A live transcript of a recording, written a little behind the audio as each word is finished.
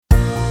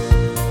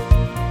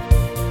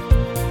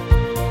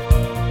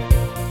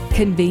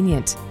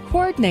convenient,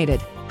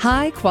 coordinated,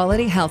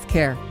 high-quality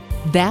healthcare.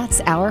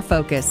 That's our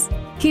focus,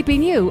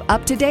 keeping you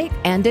up to date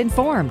and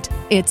informed.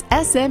 It's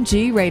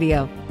SMG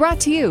Radio,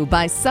 brought to you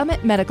by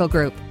Summit Medical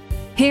Group.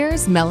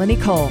 Here's Melanie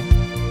Cole.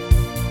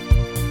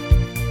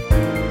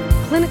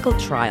 Clinical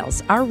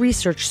trials are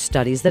research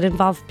studies that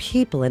involve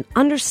people and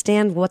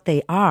understand what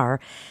they are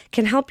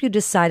can help you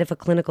decide if a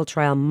clinical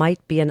trial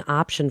might be an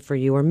option for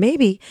you, or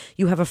maybe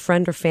you have a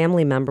friend or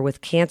family member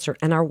with cancer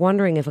and are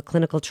wondering if a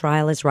clinical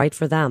trial is right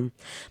for them.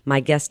 My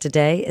guest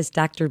today is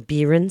Dr.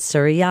 Biren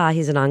Surya.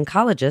 He's an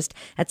oncologist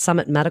at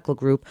Summit Medical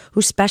Group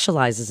who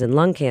specializes in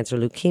lung cancer,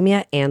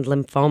 leukemia, and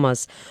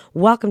lymphomas.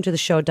 Welcome to the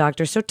show,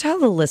 Doctor. So tell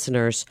the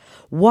listeners,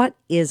 what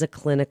is a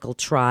clinical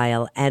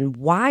trial and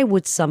why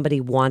would somebody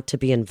want to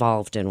be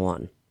involved in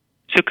one?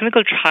 So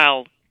clinical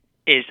trial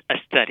is a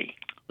study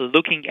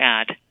looking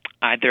at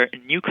either a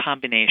new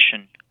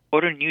combination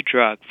or a new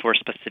drug for a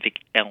specific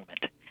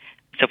ailment.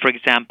 So for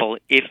example,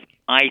 if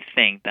I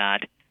think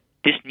that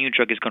this new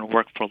drug is going to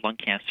work for lung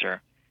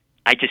cancer,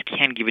 I just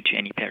can't give it to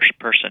any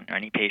person or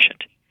any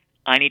patient.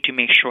 I need to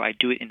make sure I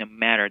do it in a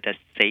manner that's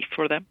safe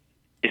for them,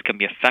 it's going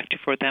to be effective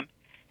for them,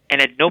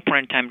 and at no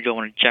point in time do I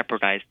want to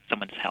jeopardize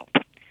someone's health.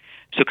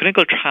 So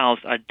clinical trials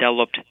are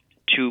developed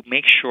to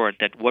make sure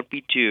that what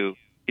we do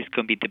is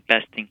going to be the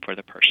best thing for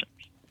the person.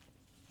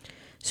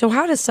 So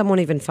how does someone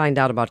even find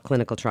out about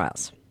clinical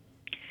trials?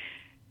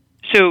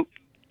 So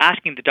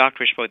asking the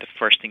doctor is probably the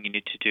first thing you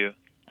need to do.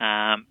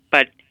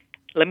 But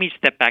let me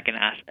step back and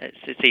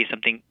say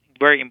something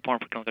very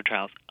important for clinical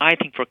trials. I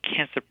think for a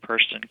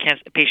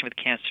patient with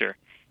cancer,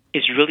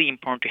 it's really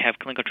important to have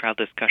clinical trial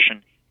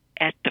discussion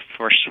at the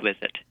first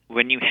visit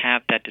when you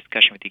have that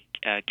discussion with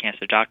the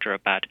cancer doctor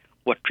about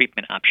what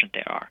treatment options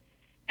there are.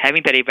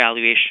 Having that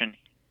evaluation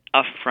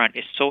up front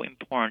is so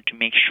important to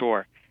make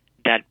sure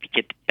that we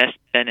get the best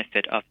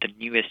benefit of the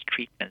newest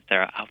treatments that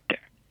are out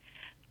there.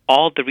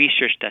 All the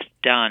research that's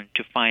done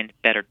to find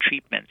better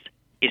treatments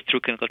is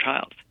through clinical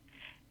trials.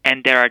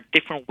 And there are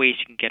different ways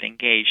you can get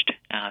engaged.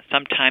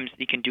 Sometimes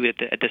you can do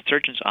it at the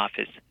surgeon's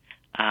office,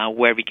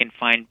 where we can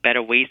find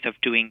better ways of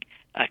doing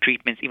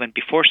treatments even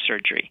before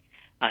surgery.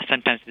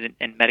 Sometimes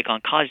in medical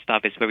oncologist's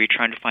office, where we're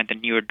trying to find the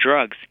newer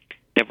drugs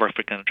that work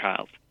for clinical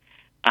trials.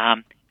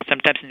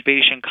 Sometimes in the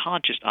radiation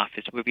oncologist's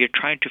office, where we are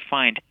trying to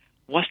find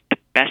what's the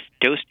best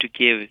dose to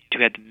give to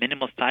have the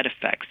minimal side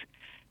effects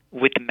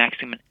with the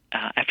maximum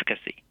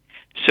efficacy.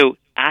 So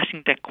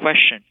asking that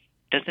question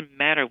doesn't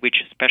matter which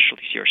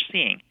specialty you're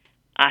seeing.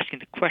 Asking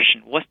the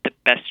question, what's the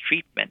best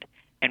treatment,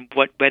 and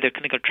whether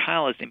clinical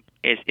trial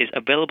is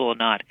available or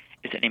not,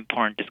 is an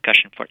important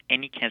discussion for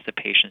any cancer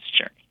patient's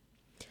journey.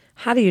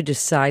 How do you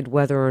decide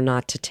whether or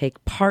not to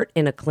take part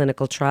in a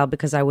clinical trial?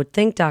 Because I would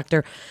think,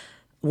 Doctor,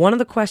 one of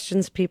the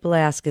questions people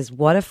ask is,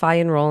 what if I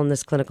enroll in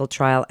this clinical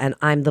trial and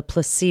I'm the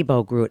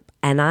placebo group,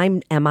 and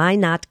am I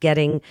not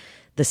getting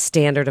the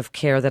standard of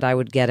care that I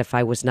would get if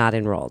I was not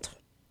enrolled?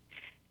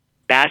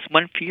 That's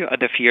one fear.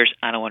 Other fears,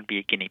 I don't want to be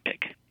a guinea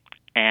pig.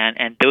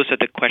 And those are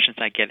the questions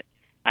I get.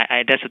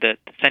 Those are the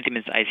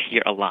sentiments I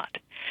hear a lot.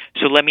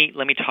 So let me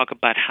talk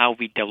about how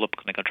we develop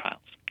clinical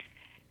trials.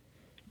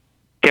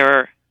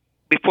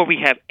 Before we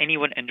have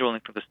anyone enroll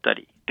into the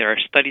study, there are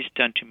studies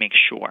done to make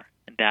sure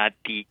that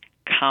the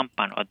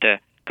compound or the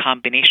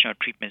combination of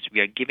treatments we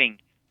are giving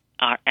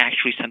are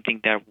actually something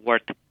that are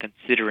worth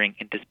considering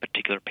in this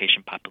particular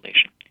patient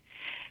population.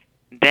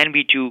 Then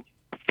we do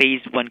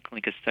phase 1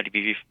 clinical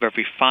study where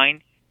we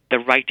find the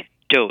right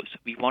dose.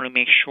 We want to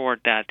make sure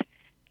that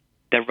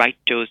the right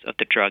dose of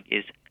the drug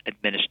is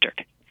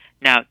administered.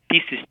 Now,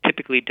 this is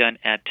typically done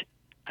at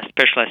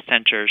specialized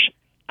centers,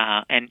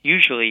 and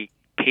usually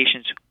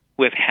patients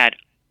who have had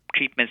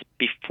treatments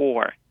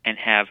before and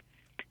have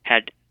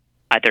had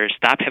either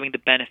stopped having the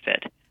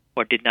benefit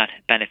or did not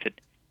benefit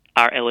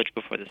are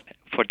eligible for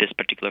this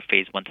particular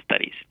phase 1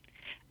 studies.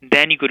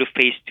 Then you go to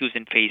phase 2s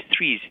and phase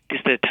 3s. This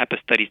is the type of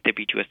studies that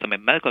we do at Summit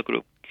Medical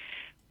Group.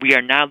 We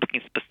are now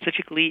looking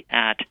specifically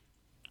at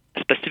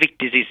specific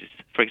diseases,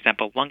 for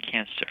example, lung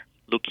cancer,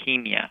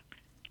 leukemia,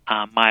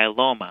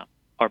 myeloma,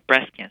 or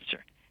breast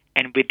cancer.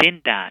 And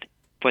within that,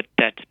 for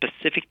that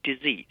specific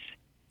disease,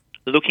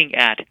 looking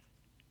at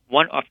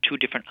one of two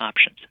different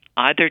options,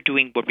 either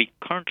doing what we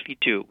currently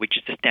do, which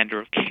is the standard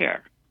of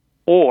care,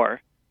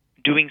 or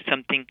doing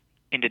something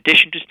in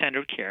addition to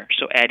standard care,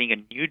 so adding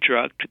a new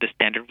drug to the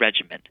standard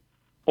regimen,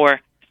 or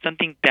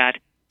something that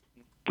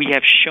we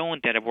have shown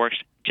that it works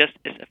just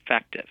as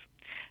effective,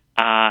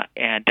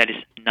 and that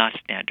is not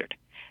standard.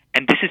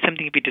 And this is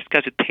something we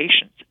discuss with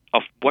patients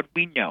of what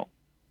we know,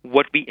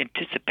 what we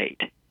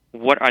anticipate,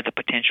 what are the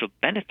potential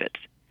benefits,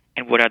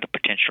 and what are the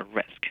potential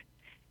risks.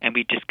 And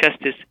we discuss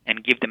this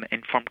and give them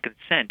informed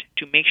consent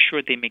to make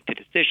sure they make the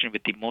decision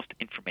with the most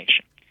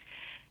information.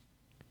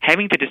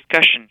 Having the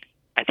discussion,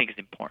 I think, is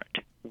important.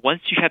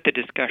 Once you have the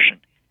discussion,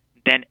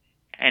 then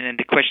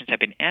the questions have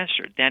been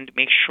answered, then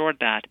make sure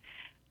that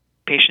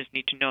patients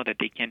need to know that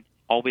they can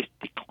always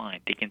decline.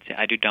 They can say,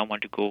 I do not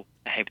want to go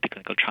ahead with the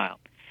clinical trial.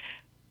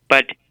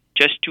 But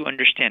just to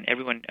understand,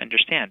 everyone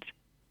understands,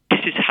 this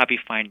is how we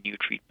find new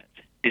treatments.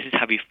 This is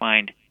how we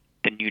find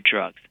the new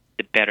drugs.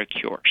 the better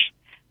cures.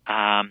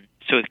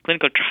 So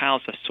clinical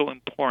trials are so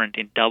important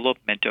in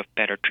development of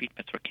better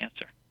treatments for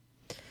cancer.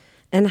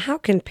 And how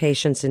can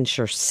patients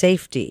ensure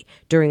safety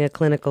during a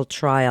clinical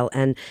trial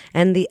and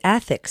the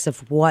ethics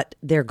of what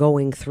they're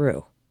going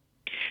through?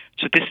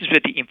 So this is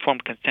where the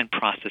informed consent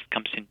process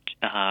comes in,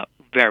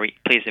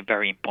 plays a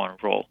very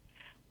important role.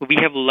 We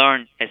have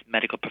learned as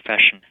medical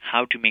profession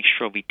how to make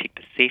sure we take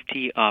the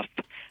safety of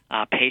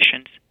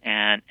patients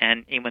and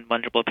even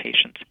vulnerable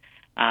patients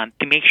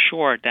to make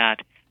sure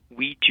that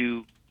we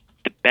do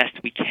the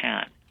best we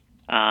can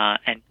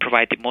and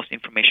provide the most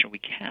information we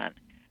can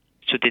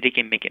so that they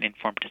can make an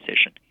informed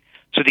decision.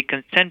 So the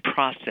consent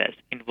process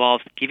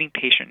involves giving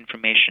patient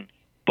information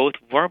both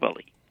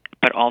verbally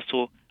but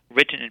also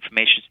written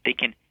information so they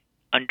can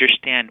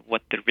understand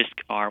what the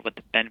risks are, what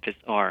the benefits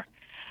are.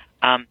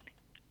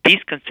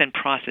 These consent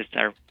processes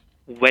are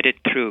vetted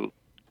through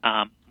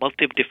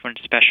multiple different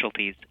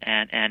specialties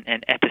and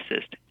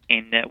ethicists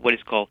in what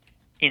is called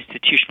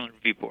institutional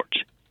review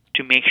boards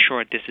to make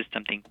sure this is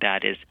something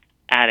that is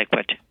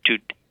adequate to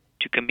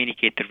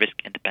communicate the risk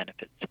and the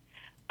benefits.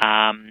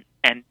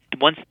 And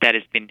once that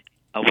has been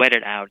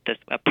vetted out, that's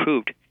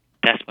approved,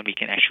 that's when we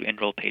can actually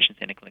enroll patients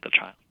in a clinical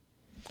trial.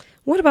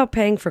 What about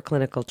paying for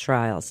clinical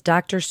trials?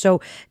 Doctor, so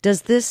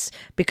does this,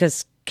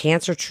 because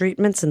cancer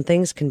treatments and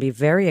things can be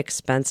very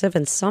expensive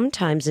and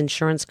sometimes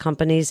insurance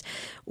companies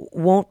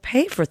won't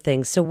pay for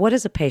things, so what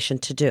is a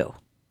patient to do?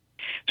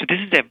 So this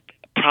is a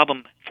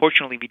problem.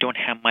 Fortunately, we don't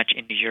have much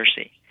in New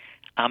Jersey.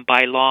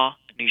 By law,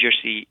 New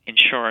Jersey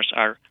insurers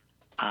are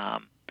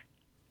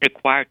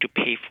required to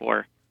pay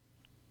for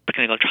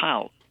clinical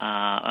trial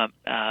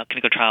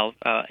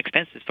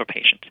expenses for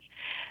patients.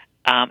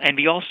 And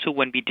we also,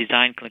 when we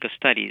design clinical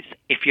studies,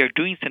 if we are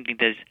doing something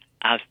that is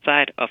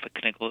outside of a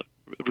clinical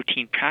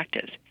routine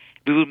practice,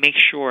 we will make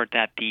sure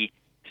that the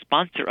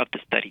sponsor of the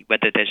study,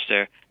 whether there's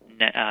a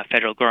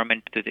federal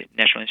government through the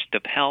National Institute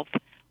of Health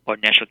or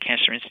National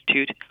Cancer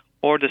Institute,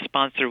 or the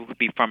sponsor would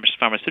be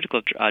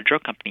pharmaceutical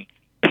drug company,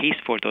 pays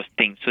for those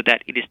things so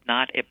that it is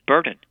not a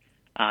burden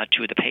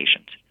to the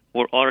patients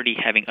who are already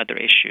having other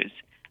issues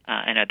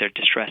and other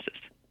distresses.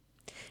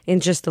 In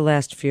just the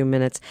last few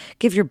minutes,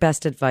 give your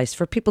best advice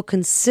for people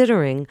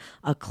considering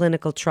a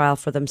clinical trial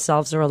for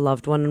themselves or a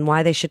loved one and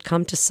why they should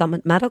come to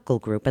Summit Medical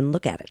Group and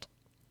look at it.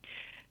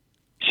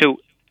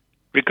 So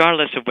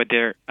regardless of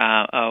whether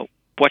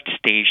what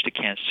stage the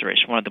cancer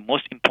is, one of the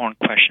most important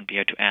questions we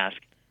have to ask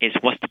is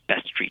what's the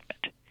best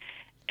treatment?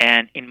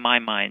 And in my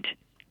mind,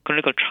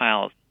 clinical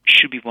trials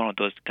should be one of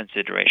those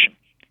considerations.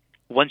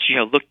 Once you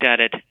have looked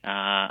at it,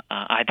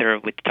 either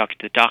with talking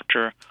to the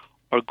doctor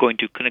or going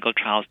to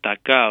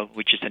clinicaltrials.gov,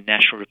 which is a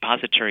national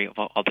repository of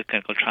all the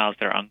clinical trials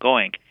that are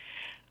ongoing,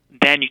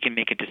 then you can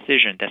make a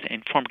decision, that's an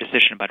informed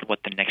decision about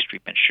what the next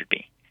treatment should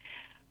be.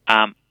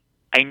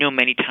 I know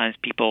many times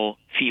people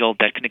feel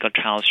that clinical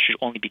trials should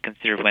only be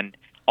considered when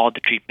all the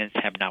treatments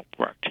have not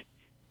worked.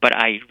 But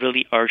I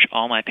really urge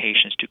all my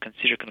patients to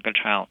consider clinical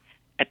trial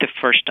at the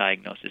first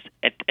diagnosis,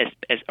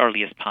 as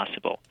early as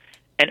possible,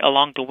 and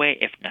along the way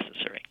if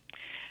necessary.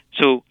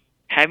 So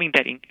having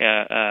that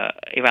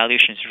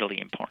evaluation is really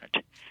important.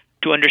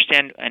 To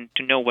understand and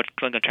to know what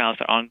clinical trials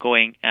are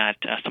ongoing at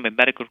Summit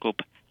Medical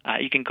Group,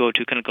 you can go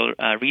to clinical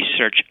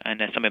research on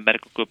the Summit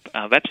Medical Group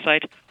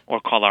website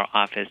or call our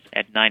office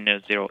at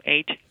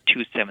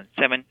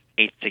 908-277-8690.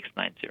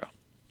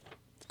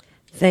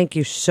 Thank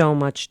you so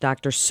much,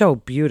 Doctor. So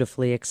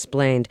beautifully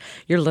explained.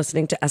 You're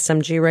listening to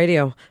SMG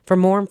Radio. For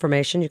more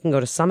information, you can go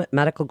to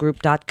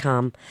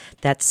summitmedicalgroup.com.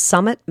 That's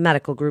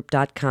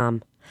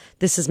summitmedicalgroup.com.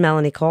 This is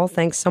Melanie Cole.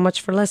 Thanks so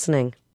much for listening.